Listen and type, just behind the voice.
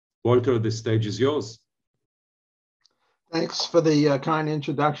Walter, the stage is yours. Thanks for the kind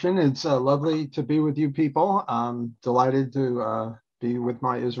introduction. It's lovely to be with you people. I'm delighted to be with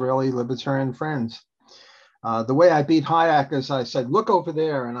my Israeli libertarian friends. The way I beat Hayek is I said, look over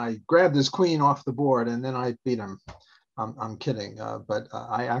there, and I grabbed his queen off the board, and then I beat him. I'm kidding, but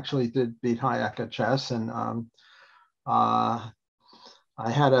I actually did beat Hayek at chess, and I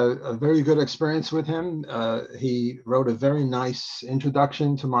had a very good experience with him. He wrote a very nice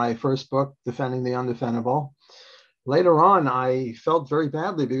introduction to my first book, Defending the Undefendable. Later on, I felt very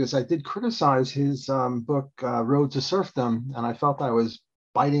badly because I did criticize his book, Road to Serfdom, and I felt I was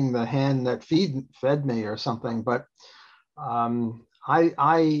biting the hand that fed me or something. But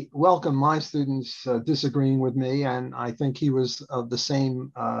I welcome my students disagreeing with me, and I think he was of the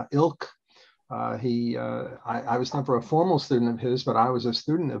same ilk. I was never a formal student of his, but I was a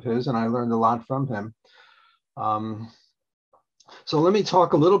student of his, and I learned a lot from him. So let me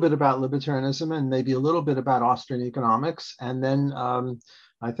talk a little bit about libertarianism and maybe a little bit about Austrian economics. And then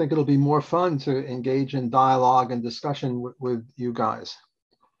I think it'll be more fun to engage in dialogue and discussion with you guys.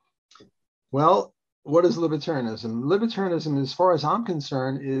 Well, what is libertarianism? Libertarianism, as far as I'm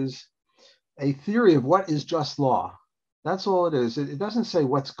concerned, is a theory of what is just law. That's all it is. It doesn't say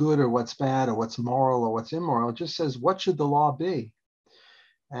what's good or what's bad or what's moral or what's immoral. It just says, what should the law be?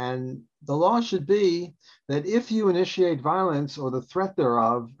 And the law should be that if you initiate violence or the threat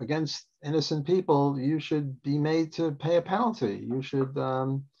thereof against innocent people, you should be made to pay a penalty. You should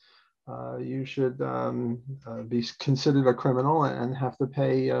be considered a criminal and have to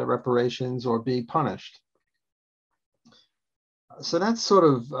pay reparations or be punished. So that's sort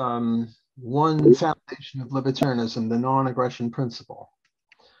of one foundation of libertarianism, the non-aggression principle.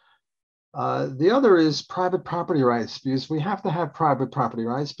 The other is private property rights, because we have to have private property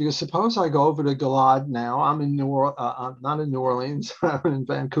rights. Because suppose I go over to Gilad now, I'm in not in New Orleans, I'm in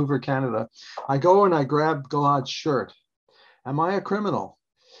Vancouver, Canada. I go and I grab Gilad's shirt. Am I a criminal?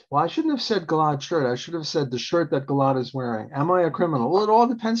 Well, I shouldn't have said Gilad's shirt. I should have said the shirt that Gilad is wearing. Am I a criminal? Well, it all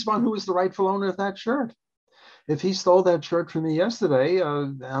depends upon who is the rightful owner of that shirt. If he stole that shirt from me yesterday,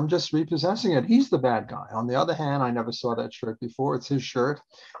 I'm just repossessing it. He's the bad guy. On the other hand, I never saw that shirt before. It's his shirt.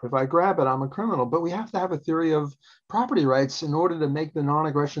 If I grab it, I'm a criminal. But we have to have a theory of property rights in order to make the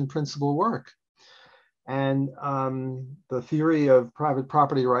non-aggression principle work. And the theory of private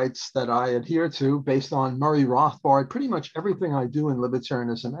property rights that I adhere to, based on Murray Rothbard, pretty much everything I do in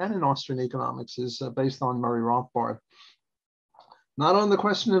libertarianism and in Austrian economics is based on Murray Rothbard. Not on the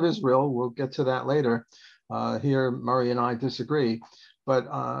question of Israel. We'll get to that later. Here, Murray and I disagree, but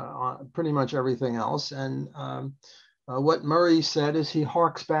on pretty much everything else. And what Murray said is he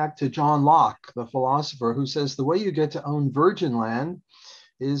harks back to John Locke, the philosopher, who says the way you get to own virgin land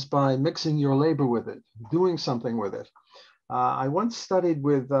is by mixing your labor with it, doing something with it. I once studied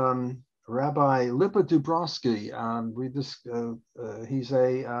with Rabbi Lipa Dubrovsky. He's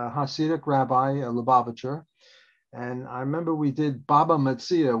a Hasidic rabbi, a Lubavitcher. And I remember we did Baba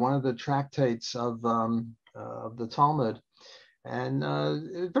Metzia, one of the tractates of the Talmud, and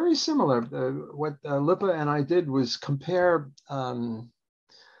very similar. What Lipa and I did was compare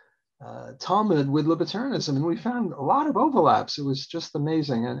Talmud with libertarianism, and we found a lot of overlaps. It was just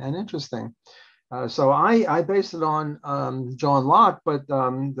amazing and interesting. So I based it on John Locke, but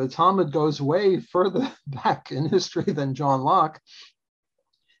the Talmud goes way further back in history than John Locke.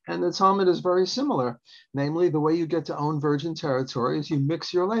 And the Talmud is very similar. Namely, the way you get to own virgin territory is you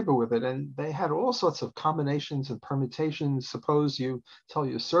mix your labor with it. And they had all sorts of combinations and permutations. Suppose you tell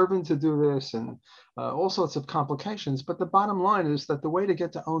your servant to do this and all sorts of complications. But the bottom line is that the way to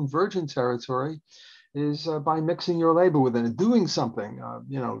get to own virgin territory is by mixing your labor with it and doing something,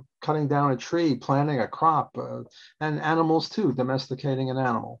 cutting down a tree, planting a crop, and animals too, domesticating an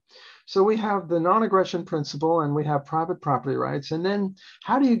animal. So we have the non-aggression principle and we have private property rights. And then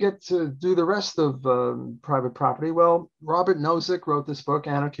how do you get to do the rest of private property? Well, Robert Nozick wrote this book,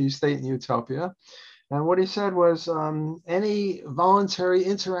 Anarchy, State, and Utopia. And what he said was any voluntary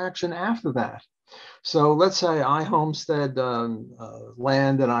interaction after that. So let's say I homestead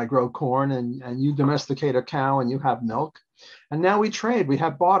land and I grow corn and you domesticate a cow and you have milk. And now we trade, we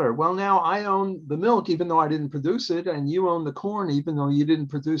have barter. Well, now I own the milk, even though I didn't produce it, and you own the corn, even though you didn't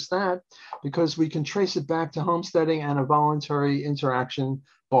produce that, because we can trace it back to homesteading and a voluntary interaction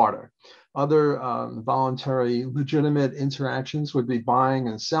barter. Other voluntary legitimate interactions would be buying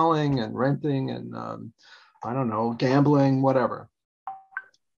and selling and renting and, I don't know, gambling, whatever.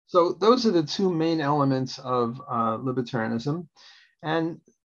 So those are the two main elements of libertarianism. And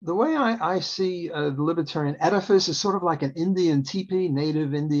The way I see the libertarian edifice is sort of like an Indian teepee,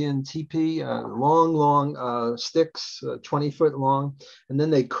 native Indian teepee, long sticks, 20-foot long, and then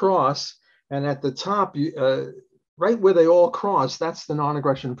they cross. And at the top, right where they all cross, that's the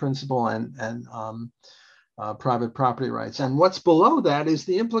non-aggression principle and private property rights. And what's below that is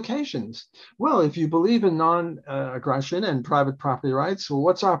the implications. Well, if you believe in non-aggression and private property rights, well,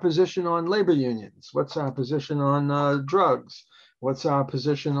 what's our position on labor unions? What's our position on drugs? What's our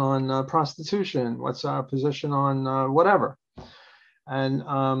position on prostitution? What's our position on whatever? And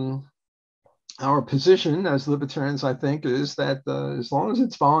our position as libertarians, I think, is that as long as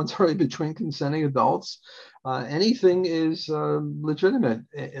it's voluntary between consenting adults, anything is legitimate.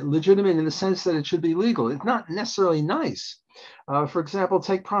 Legitimate in the sense that it should be legal. It's not necessarily nice. For example,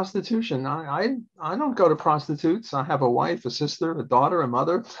 take prostitution. I don't go to prostitutes. I have a wife, a sister, a daughter, a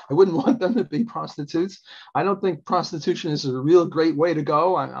mother. I wouldn't want them to be prostitutes. I don't think prostitution is a real great way to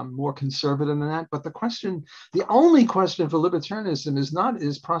go. I'm more conservative than that. But the only question for libertarianism is not,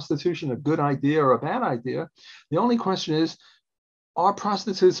 is prostitution a good idea or a bad idea? The only question is, are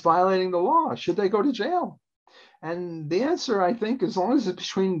prostitutes violating the law? Should they go to jail? And the answer, I think, as long as it's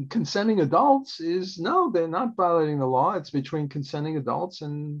between consenting adults, is no, they're not violating the law. It's between consenting adults,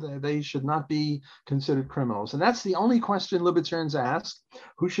 and they should not be considered criminals. And that's the only question libertarians ask: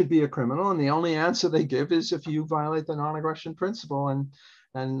 who should be a criminal? And the only answer they give is if you violate the non-aggression principle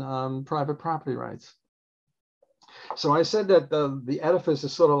and private property rights. So I said that the edifice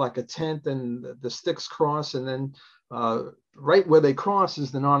is sort of like a tent, and the sticks cross, and then right where they cross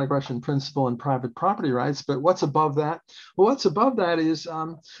is the non-aggression principle and private property rights. But what's above that? Well, what's above that is,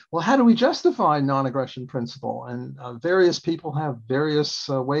 well, how do we justify non-aggression principle? And various people have various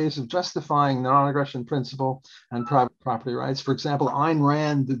ways of justifying non-aggression principle and private property rights. For example, Ayn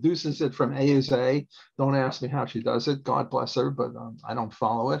Rand deduces it from A is A. Don't ask me how she does it. God bless her, but I don't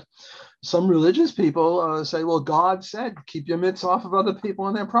follow it. Some religious people say, well, God said, keep your mitts off of other people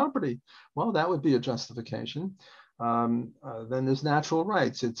and their property. Well, that would be a justification. Then there's natural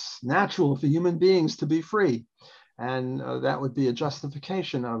rights. It's natural for human beings to be free. And that would be a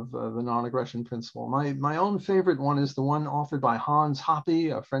justification of the non-aggression principle. My own favorite one is the one offered by Hans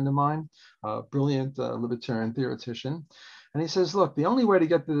Hoppe, a friend of mine, a brilliant libertarian theoretician. And he says, look, the only way to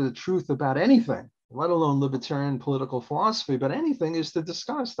get to the truth about anything, let alone libertarian political philosophy, but anything, is to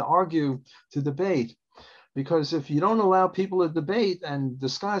discuss, to argue, to debate. Because if you don't allow people to debate and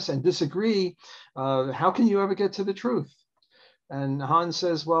discuss and disagree, how can you ever get to the truth? And Hans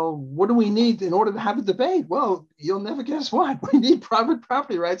says, well, what do we need in order to have a debate? Well, you'll never guess what. We need private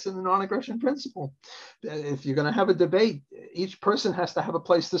property rights and the non-aggression principle. If you're going to have a debate, each person has to have a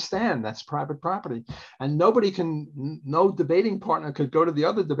place to stand. That's private property. And no debating partner could go to the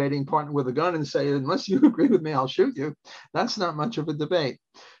other debating partner with a gun and say, unless you agree with me, I'll shoot you. That's not much of a debate.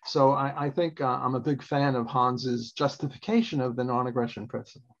 So I think I'm a big fan of Hans's justification of the non-aggression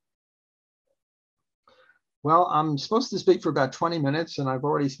principle. Well, I'm supposed to speak for about 20 minutes, and I've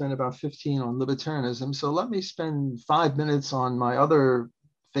already spent about 15 on libertarianism. So let me spend 5 minutes on my other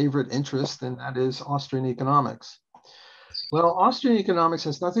favorite interest, and that is Austrian economics. Well, Austrian economics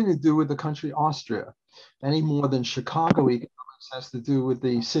has nothing to do with the country Austria, any more than Chicago economics has to do with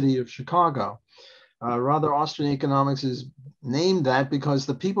the city of Chicago. Rather, Austrian economics is named that because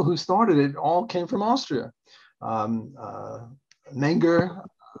the people who started it all came from Austria. Menger,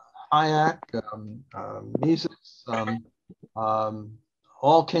 Hayek, Mises,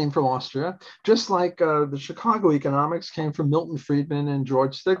 all came from Austria, just like the Chicago economics came from Milton Friedman and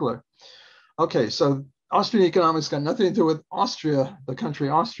George Stigler. Okay, so Austrian economics got nothing to do with Austria, the country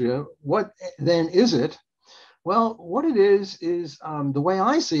Austria. What then is it? Well, what it is the way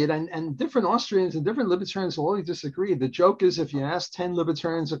I see it, and different Austrians and different libertarians will always disagree. The joke is if you ask 10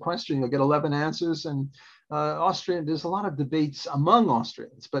 libertarians a question, you'll get 11 answers. And there's a lot of debates among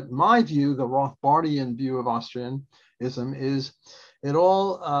Austrians. But my view, the Rothbardian view of Austrianism, is it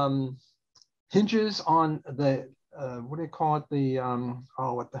all hinges on the, what do you call it?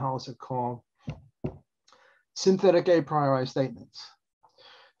 What the hell is it called? Synthetic a priori statements.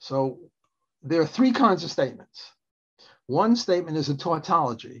 So there are three kinds of statements. One statement is a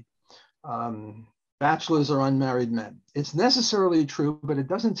tautology. Bachelors are unmarried men. It's necessarily true, but it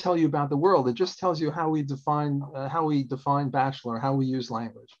doesn't tell you about the world. It just tells you how we define bachelor, how we use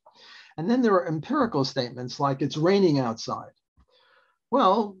language. And then there are empirical statements like it's raining outside.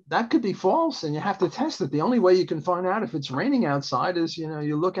 Well, that could be false, and you have to test it. The only way you can find out if it's raining outside is,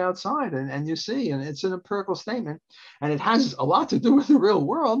 you look outside and you see, and it's an empirical statement, and it has a lot to do with the real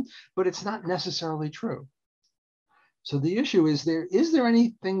world, but it's not necessarily true. So the issue is there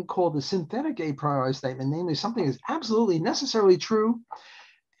anything called the synthetic a priori statement, namely something is absolutely necessarily true,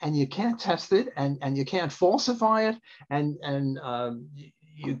 and you can't test it, and you can't falsify it, and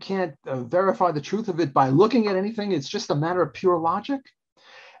you can't verify the truth of it by looking at anything. It's just a matter of pure logic.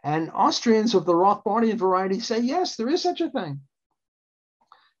 And Austrians of the Rothbardian variety say, yes, there is such a thing.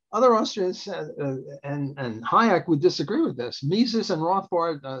 Other Austrians and Hayek would disagree with this. Mises and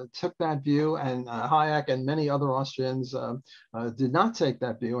Rothbard took that view, and Hayek and many other Austrians did not take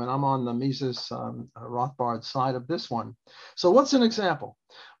that view. And I'm on the Mises Rothbard side of this one. So what's an example?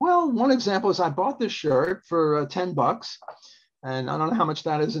 Well, one example is I bought this shirt for $10. And I don't know how much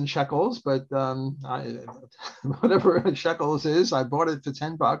that is in shekels, but whatever shekels is, I bought it for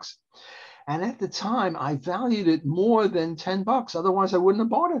 $10. And at the time, I valued it more than $10. Otherwise, I wouldn't have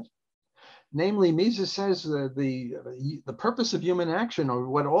bought it. Namely, Mises says the purpose of human action, or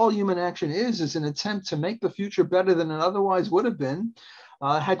what all human action is an attempt to make the future better than it otherwise would have been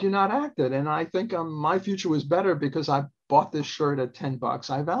had you not acted. And I think my future was better because I bought this shirt at $10.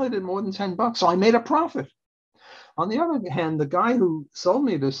 I valued it more than $10, so I made a profit. On the other hand, the guy who sold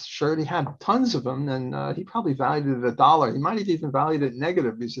me this shirt, he had tons of them, and he probably valued it $1. He might have even valued it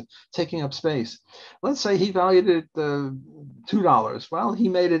negative. He's taking up space. Let's say he valued it $2. Well, he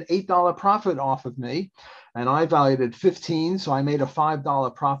made an $8 profit off of me, and I valued it $15, so I made a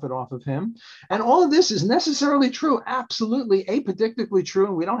 $5 profit off of him. And all of this is necessarily true, absolutely apodictically true.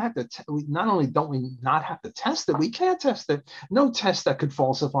 And we don't have to, not only don't we not have to test it, we can't test it. No test that could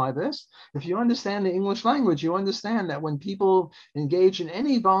falsify this. If you understand the English language, you understand that when people engage in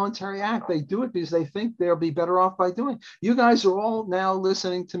any voluntary act, they do it because they think they'll be better off by doing it. You guys are all now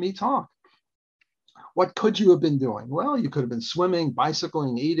listening to me talk. What could you have been doing? Well, you could have been swimming,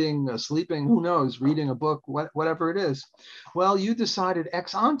 bicycling, eating, sleeping, who knows, reading a book, whatever it is. Well, you decided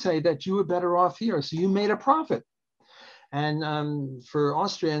ex ante that you were better off here, so you made a profit. And for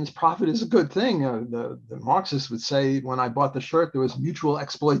Austrians, profit is a good thing. The Marxists would say, when I bought the shirt, there was mutual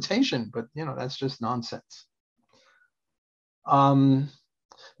exploitation, but that's just nonsense.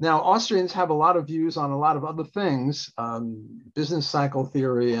 Now, Austrians have a lot of views on a lot of other things, business cycle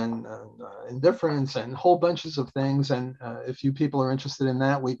theory and indifference and whole bunches of things. And if you people are interested in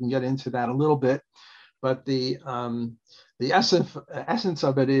that, we can get into that a little bit. But the essence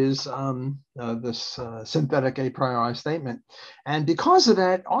of it is this synthetic a priori statement. And because of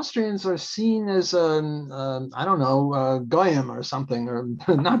that, Austrians are seen as, I don't know, goyim or something, or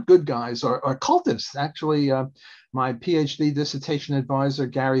not good guys, or cultists. Actually, my PhD dissertation advisor,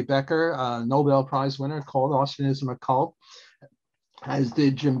 Gary Becker, Nobel Prize winner, called Austrianism a cult, as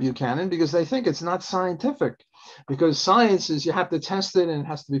did Jim Buchanan, because they think it's not scientific. Because science is, you have to test it and it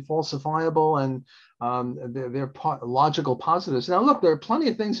has to be falsifiable, and they're logical positives. Now, look, there are plenty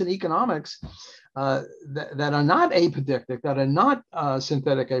of things in economics that are not apodictic, that are not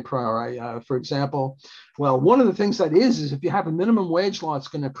synthetic a priori. For example, well, one of the things that is if you have a minimum wage law, it's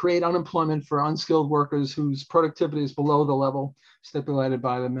going to create unemployment for unskilled workers whose productivity is below the level stipulated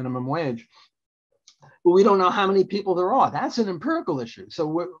by the minimum wage. But we don't know how many people there are. That's an empirical issue.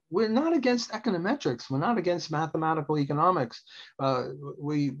 So we're not against econometrics. We're not against mathematical economics.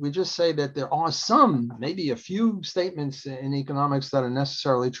 We just say that there are some, maybe a few statements in economics that are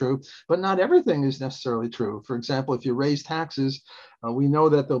necessarily true, but not everything is necessarily true. For example, if you raise taxes, we know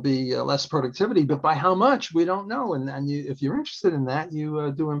that there'll be less productivity, but by how much, we don't know. And if you're interested in that,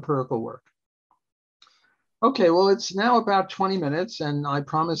 you do empirical work. Okay, well, it's now about 20 minutes, and I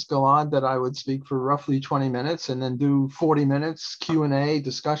promised Gilad that I would speak for roughly 20 minutes and then do 40 minutes Q&A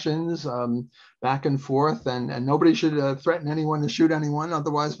discussions back and forth, and nobody should threaten anyone to shoot anyone,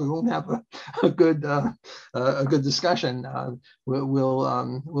 otherwise we won't have a good discussion.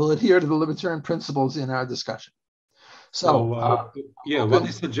 We'll adhere to the libertarian principles in our discussion. Yeah, what I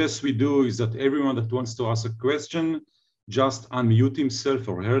suggest we do is that everyone that wants to ask a question, just unmute himself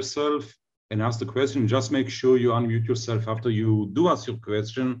or herself and ask the question. Just make sure you unmute yourself after you do ask your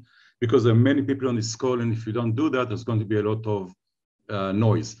question, because there are many people on this call, and if you don't do that, there's going to be a lot of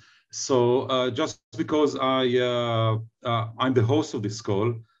noise. So just because I'm the host of this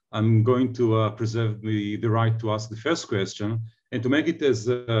call, I'm going to preserve the right to ask the first question, and to make it as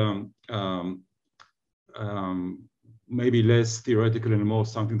maybe less theoretical and more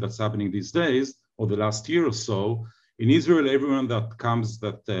something that's happening these days, or the last year or so. In Israel, everyone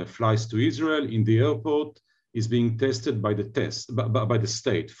that flies to Israel in the airport is being tested by the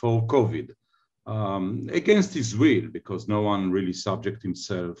state for COVID, against his will, because no one really subjects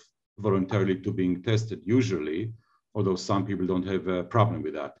himself voluntarily to being tested usually, although some people don't have a problem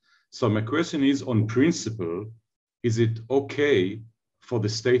with that. So my question is, on principle, is it okay for the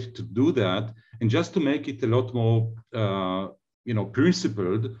state to do that? And just to make it a lot more,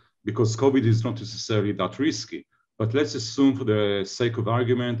 principled, because COVID is not necessarily that risky. But let's assume for the sake of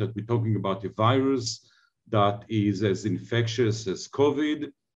argument that we're talking about a virus that is as infectious as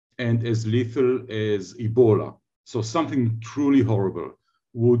COVID and as lethal as Ebola. So something truly horrible.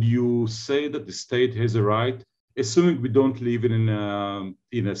 Would you say that the state has a right, assuming we don't live in a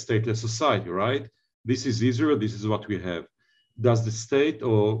stateless society, right? This is Israel, this is what we have. Does the state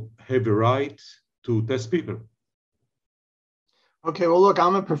or have a right to test people? Okay, well, look,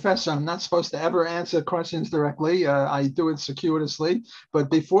 I'm a professor. I'm not supposed to ever answer questions directly. I do it circuitously. But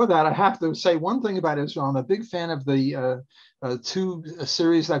before that, I have to say one thing about Israel. I'm a big fan of the two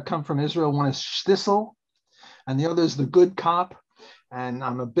series that come from Israel. One is Shtisel, and the other is The Good Cop. And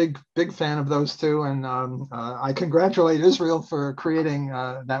I'm a big fan of those two. And I congratulate Israel for creating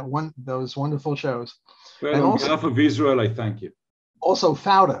those wonderful shows. Well, and on also, behalf of Israel, I thank you. Also,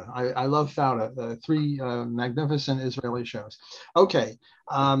 Fauda. I love Fauda, the three magnificent Israeli shows. Okay,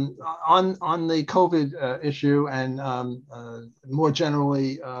 on the COVID issue and more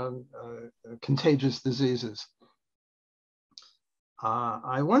generally contagious diseases.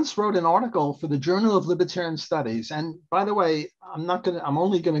 I once wrote an article for the Journal of Libertarian Studies, and by the way, I'm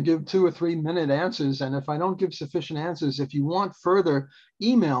only going to give 2 or 3 minute answers, and if I don't give sufficient answers, if you want further,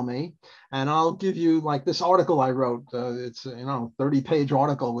 email me, and I'll give you like this article I wrote. It's 30-page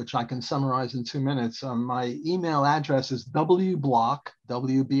article which I can summarize in 2 minutes. My email address is wblock,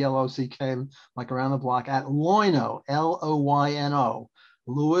 W-B-L-O-C-K, like around the block, at Loyno, L-O-Y-N-O,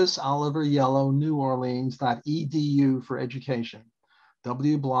 Louis Oliver Yellow, New Orleans.edu for education.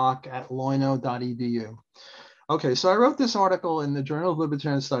 wblock@loyno.edu. Okay, so I wrote this article in the Journal of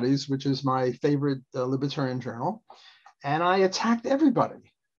Libertarian Studies, which is my favorite libertarian journal, and I attacked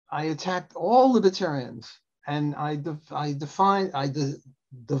everybody. I attacked all libertarians, and I divided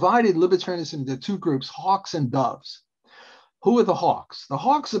libertarianism into 2 groups: hawks and doves. Who are the hawks? The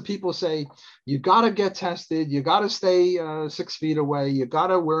hawks are people say, you got to get tested, you got to stay 6 feet away, you got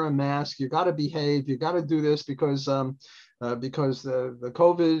to wear a mask, you got to behave, you got to do this because the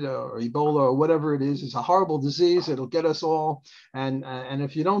COVID or Ebola or whatever it is a horrible disease. It'll get us all. And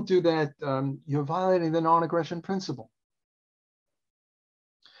if you don't do that, you're violating the non-aggression principle.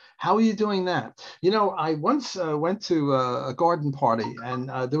 How are you doing that? I once went to a garden party, and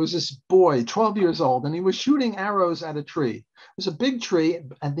there was this boy, 12 years old, and he was shooting arrows at a tree. It was a big tree,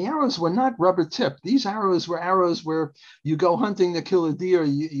 and the arrows were not rubber tipped. These arrows were arrows where you go hunting to kill a deer,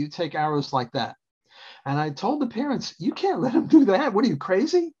 you take arrows like that. And I told the parents, you can't let him do that. What are you,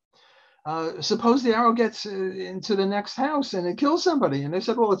 crazy? Suppose the arrow gets into the next house and it kills somebody. And they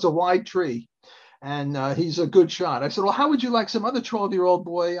said, well, it's a wide tree and he's a good shot. I said, well, how would you like some other 12-year-old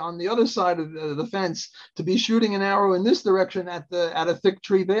boy on the other side of the fence to be shooting an arrow in this direction at a thick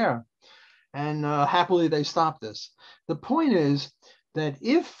tree there? And happily they stopped this. The point is that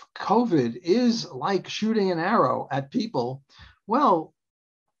if COVID is like shooting an arrow at people, well,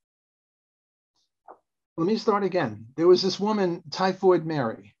 let me start again. There was this woman, Typhoid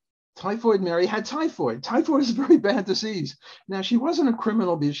Mary. Typhoid Mary had typhoid. Typhoid is a very bad disease. Now, she wasn't a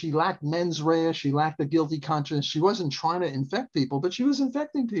criminal because she lacked mens rea. She lacked a guilty conscience. She wasn't trying to infect people, but she was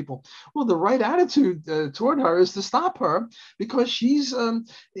infecting people. Well, the right attitude toward her is to stop her because she's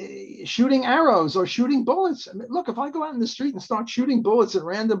shooting arrows or shooting bullets. I mean, look, if I go out in the street and start shooting bullets at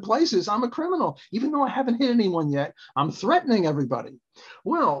random places, I'm a criminal. Even though I haven't hit anyone yet, I'm threatening everybody.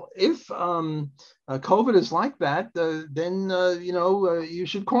 Well, if COVID is like that, then you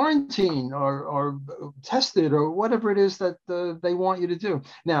should quarantine or test it or whatever it is that they want you to do.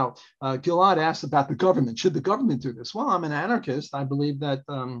 Now, Gilad asked about the government. Should the government do this? Well, I'm an anarchist. I believe that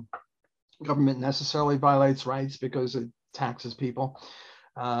government necessarily violates rights because it taxes people.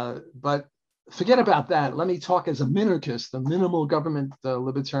 But forget about that. Let me talk as a minarchist, a minimal government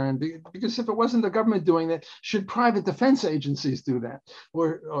libertarian, because if it wasn't the government doing that, should private defense agencies do that?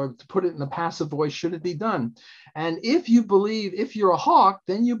 Or to put it in a passive voice, should it be done? And if you're a hawk,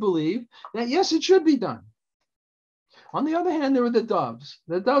 then you believe that, yes, it should be done. On the other hand, there are the doves.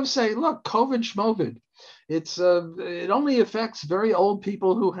 The doves say, look, COVID schmovid. It only affects very old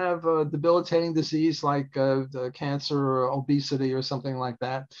people who have a debilitating disease like cancer or obesity or something like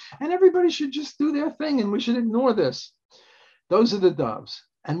that. And everybody should just do their thing and we should ignore this. Those are the doves.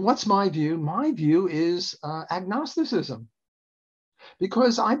 And what's my view? My view is agnosticism.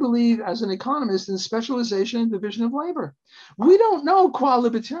 Because I believe as an economist in specialization and division of labor. We don't know qua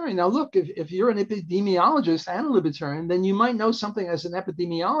libertarian. Now, look, if you're an epidemiologist and a libertarian, then you might know something as an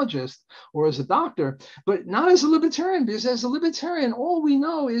epidemiologist or as a doctor, but not as a libertarian, because as a libertarian, all we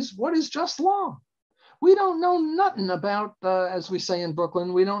know is what is just law. We don't know nothing about, as we say in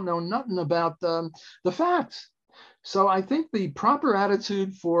Brooklyn, we don't know nothing about the facts. So I think the proper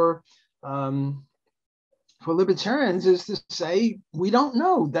attitude for for libertarians is to say, we don't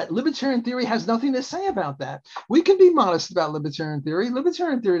know. That libertarian theory has nothing to say about that. We can be modest about libertarian theory.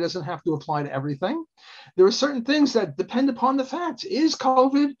 Libertarian theory doesn't have to apply to everything. There are certain things that depend upon the facts. Is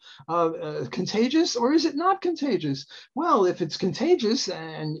COVID contagious or is it not contagious? Well, if it's contagious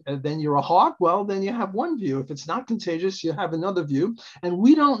and then you're a hawk, well, then you have one view. If it's not contagious, you have another view. And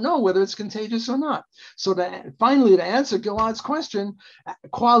we don't know whether it's contagious or not. So finally, to answer Gilad's question,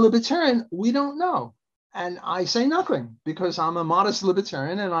 qua libertarian, we don't know. And I say nothing because I'm a modest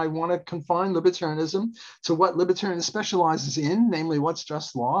libertarian and I want to confine libertarianism to what libertarian specializes in, namely what's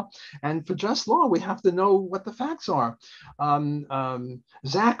just law. And for just law, we have to know what the facts are.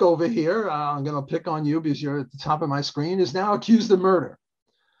 Zach over here, I'm going to pick on you because you're at the top of my screen, is now accused of murder.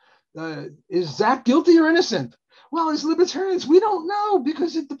 Is Zach guilty or innocent? Well, as libertarians, we don't know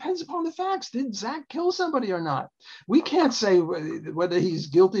because it depends upon the facts. Did Zach kill somebody or not? We can't say whether he's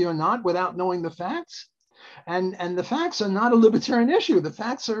guilty or not without knowing the facts. And the facts are not a libertarian issue. The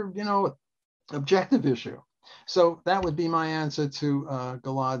facts are, objective issue. So that would be my answer to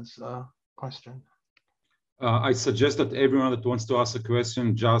Gilad's question. I suggest that everyone that wants to ask a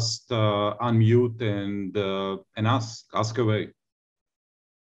question just unmute and ask away.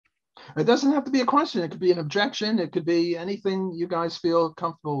 It doesn't have to be a question. It could be an objection. It could be anything you guys feel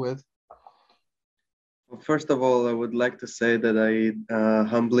comfortable with. Well, first of all, I would like to say that I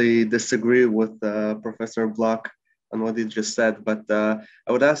humbly disagree with Professor Block on what he just said, but I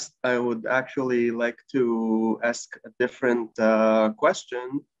would actually like to ask a different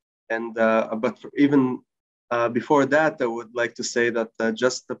question. And but even before that, I would like to say that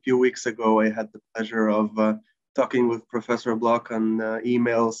just a few weeks ago, I had the pleasure of talking with Professor Block on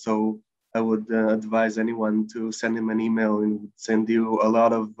email. So I would advise anyone to send him an email and send you a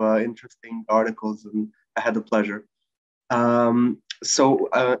lot of interesting articles, and I had the pleasure. So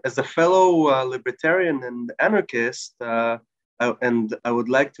as a fellow libertarian and anarchist, and I would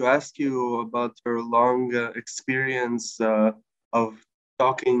like to ask you about your long experience of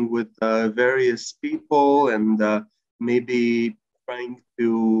talking with various people and maybe trying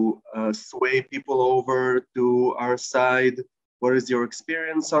to sway people over to our side. What is your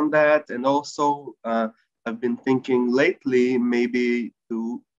experience on that? And also, I've been thinking lately maybe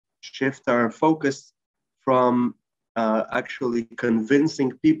to shift our focus from actually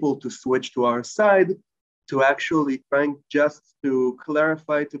convincing people to switch to our side to actually trying just to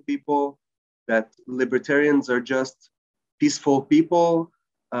clarify to people that libertarians are just peaceful people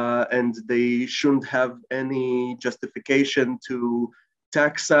and they shouldn't have any justification to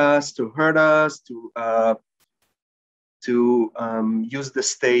tax us, to hurt us, to use the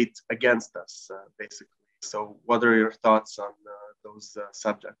state against us, basically. So what are your thoughts on those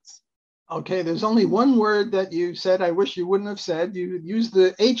subjects? Okay, there's only one word that you said I wish you wouldn't have said. You used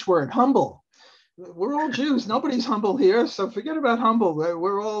the H word, humble. We're all Jews. Nobody's humble here, so forget about humble.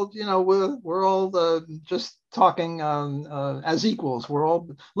 We're all, we're all just talking as equals. We're all,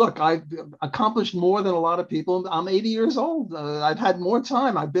 look, I've accomplished more than a lot of people. I'm 80 years old. I've had more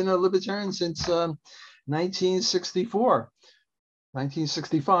time. I've been a libertarian since 1964.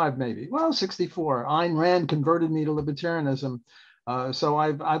 1965, maybe. Well, 64. Ayn Rand converted me to libertarianism. So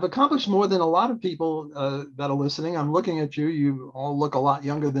I've accomplished more than a lot of people that are listening. I'm looking at you. You all look a lot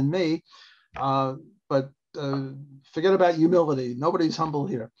younger than me. But forget about humility. Nobody's humble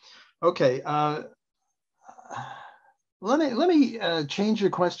here. Okay. Let me change your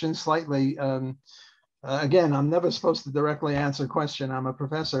question slightly. Again, I'm never supposed to directly answer a question. I'm a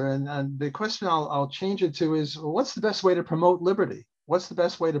professor. And the question I'll change it to is, well, what's the best way to promote liberty? What's the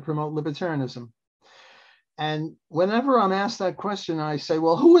best way to promote libertarianism? And whenever I'm asked that question, I say,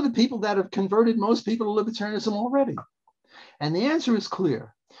 well, who are the people that have converted most people to libertarianism already? And the answer is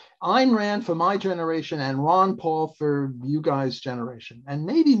clear. Ayn Rand for my generation and Ron Paul for you guys' generation, and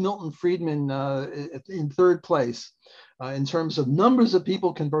maybe Milton Friedman in third place in terms of numbers of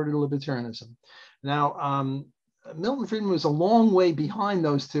people converted to libertarianism. Now, Milton Friedman was a long way behind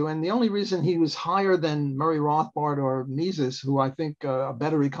those two, and the only reason he was higher than Murray Rothbard or Mises, who I think are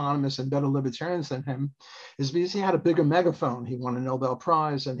better economists and better libertarians than him, is because he had a bigger megaphone. He won a Nobel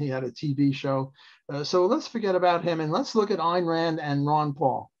Prize and he had a TV show. So let's forget about him and let's look at Ayn Rand and Ron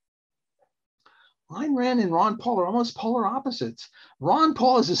Paul. Ayn Rand and Ron Paul are almost polar opposites. Ron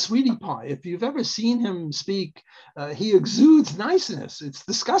Paul is a sweetie pie. If you've ever seen him speak, he exudes niceness. It's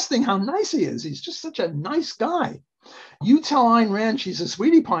disgusting how nice he is. He's just such a nice guy. You tell Ayn Rand she's a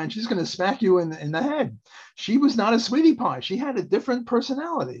sweetie pie and she's going to smack you in the head. She was not a sweetie pie. She had a different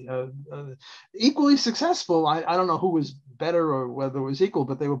personality. Equally successful. I don't know who was better or whether it was equal,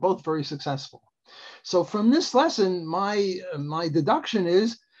 but they were both very successful. So from this lesson, my deduction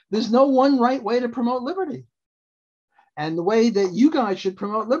is, there's no one right way to promote liberty. And the way that you guys should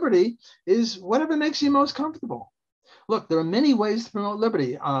promote liberty is whatever makes you most comfortable. Look, there are many ways to promote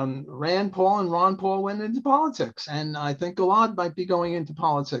liberty. Rand Paul and Ron Paul went into politics, and I think Gilad might be going into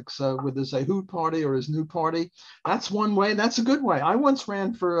politics with his Ehud party or his new party. That's one way. That's a good way. I once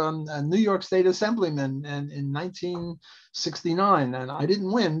ran for a New York State Assemblyman in 1969, and I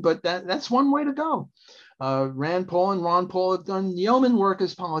didn't win, but that's one way to go. Rand Paul and Ron Paul have done yeoman work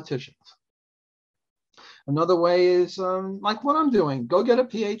as politicians. Another way is like what I'm doing. Go get a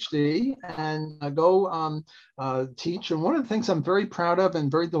PhD and go teach. And one of the things I'm very proud of and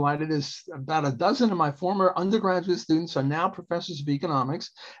very delighted is about a dozen of my former undergraduate students are now professors of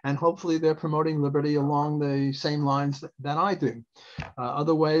economics, and hopefully they're promoting liberty along the same lines that I do.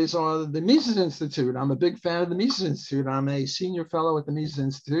 Other ways are the Mises Institute. I'm a big fan of the Mises Institute. I'm a senior fellow at the Mises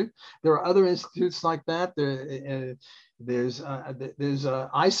Institute. There are other institutes like that. There's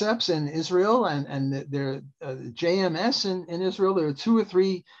ICEPS in Israel, and there JMS in Israel. There are 2 or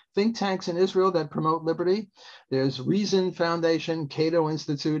 3 think tanks in Israel that promote liberty. There's Reason Foundation, Cato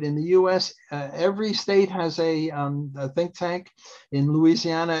Institute. In the U.S., every state has a think tank. In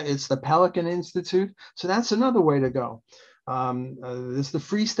Louisiana, it's the Pelican Institute. So that's another way to go. There's the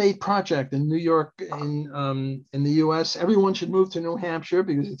Free State Project in New York, in the U.S. Everyone should move to New Hampshire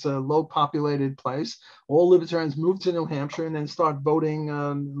because it's a low populated place. All libertarians move to New Hampshire and then start voting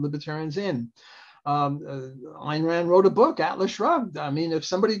libertarians in. Ayn Rand wrote a book, Atlas Shrugged. I mean, if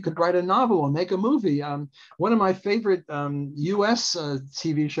somebody could write a novel or make a movie, one of my favorite U.S.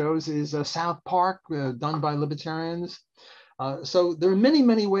 TV shows is South Park, done by libertarians. So there are many,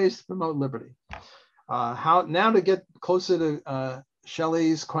 many ways to promote liberty. How now to get closer to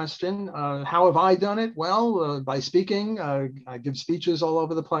Shelley's question, how have I done it? Well, by speaking. I give speeches all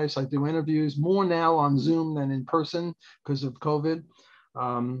over the place. I do interviews more now on Zoom than in person because of COVID.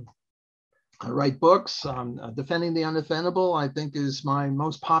 I write books. Defending the Undefendable, I think, is my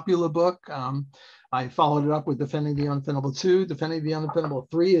most popular book. I followed it up with Defending the Undefendable 2. Defending the Undefendable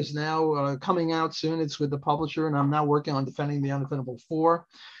 3 is now coming out soon. It's with the publisher, and I'm now working on Defending the Undefendable 4.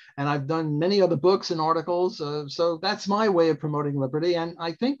 And I've done many other books and articles. So that's my way of promoting liberty. And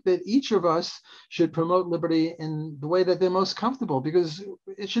I think that each of us should promote liberty in the way that they're most comfortable, because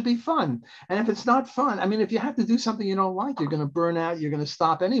it should be fun. And if it's not fun, I mean, if you have to do something you don't like, you're going to burn out, you're going to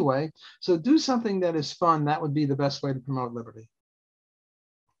stop anyway. So do something that is fun. That would be the best way to promote liberty.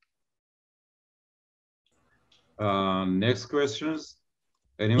 Next questions?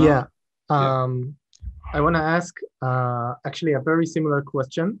 Anyone? Yeah. I want to ask actually a very similar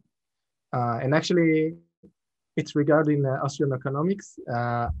question. And actually, it's regarding Austrian economics.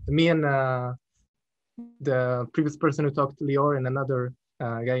 Me and the previous person who talked, Lior, and another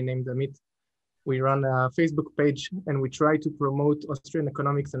guy named Amit, we run a Facebook page and we try to promote Austrian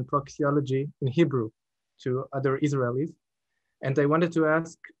economics and praxeology in Hebrew to other Israelis. And I wanted to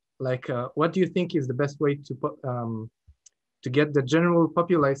ask, like, what do you think is the best way to get the general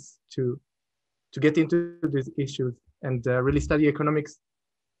populace to get into these issues and really study economics,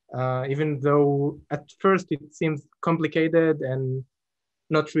 even though at first it seems complicated and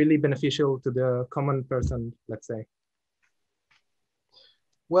not really beneficial to the common person, let's say?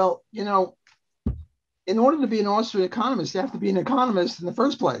 Well, you know, in order to be an Austrian economist, you have to be an economist in the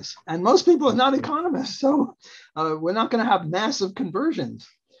first place. And most people are not economists, so we're not going to have massive conversions.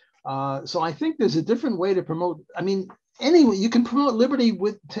 So I think there's a different way to promote. I mean, anyone, you can promote liberty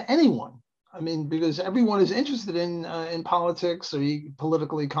to anyone. I mean, because everyone is interested in politics or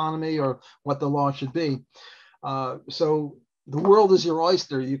political economy or what the law should be. So the world is your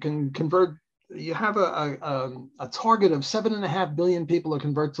oyster. You can convert. You have a target of 7.5 billion people to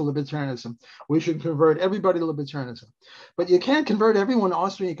convert to libertarianism. We should convert everybody to libertarianism. But you can't convert everyone to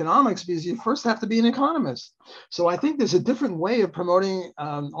Austrian economics because you first have to be an economist. So I think there's a different way of promoting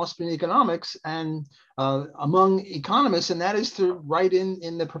Austrian economics and among economists, and that is to write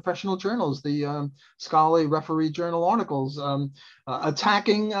in the professional journals, the scholarly referee journal articles,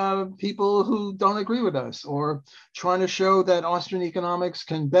 attacking people who don't agree with us, or trying to show that Austrian economics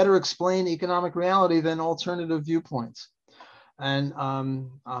can better explain economic reality than alternative viewpoints. And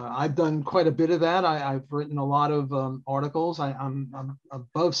I've done quite a bit of that. I've written a lot of articles. I'm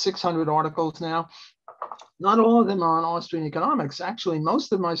above 600 articles now. Not all of them are on Austrian economics. Actually,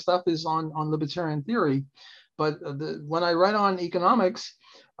 most of my stuff is on libertarian theory. But when I write on economics,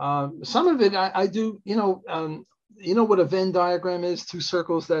 some of it I do, you know what a Venn diagram is, 2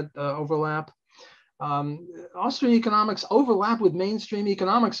 circles that overlap. Austrian economics overlap with mainstream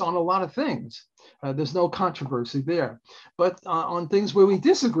economics on a lot of things. There's no controversy there. But on things where we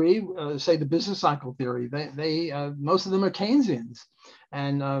disagree, say the business cycle theory, most of them are Keynesians.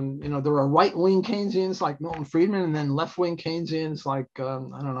 And there are right-wing Keynesians like Milton Friedman, and then left-wing Keynesians like, I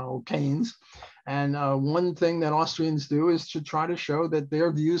don't know, Keynes. And one thing that Austrians do is to try to show that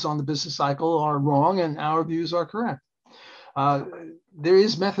their views on the business cycle are wrong and our views are correct. There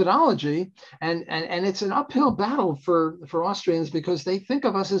is methodology, and it's an uphill battle for Austrians because they think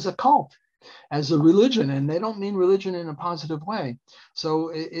of us as a cult, as a religion, and they don't mean religion in a positive way. So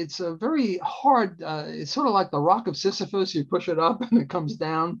it's a very hard, it's sort of like the rock of Sisyphus, you push it up and it comes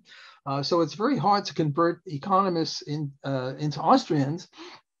down. So it's very hard to convert economists into Austrians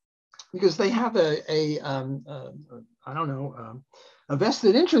because they have a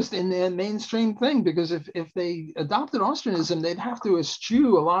vested interest in the mainstream thing, because if they adopted Austrianism, they'd have to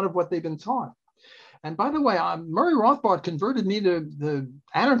eschew a lot of what they've been taught. And by the way, Murray Rothbard converted me to the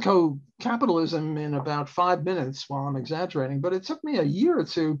anarcho-capitalism in about 5 minutes, while I'm exaggerating, but it took me a year or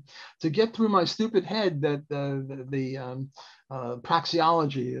two to get through my stupid head that the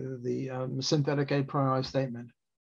praxeology, the synthetic a priori statement.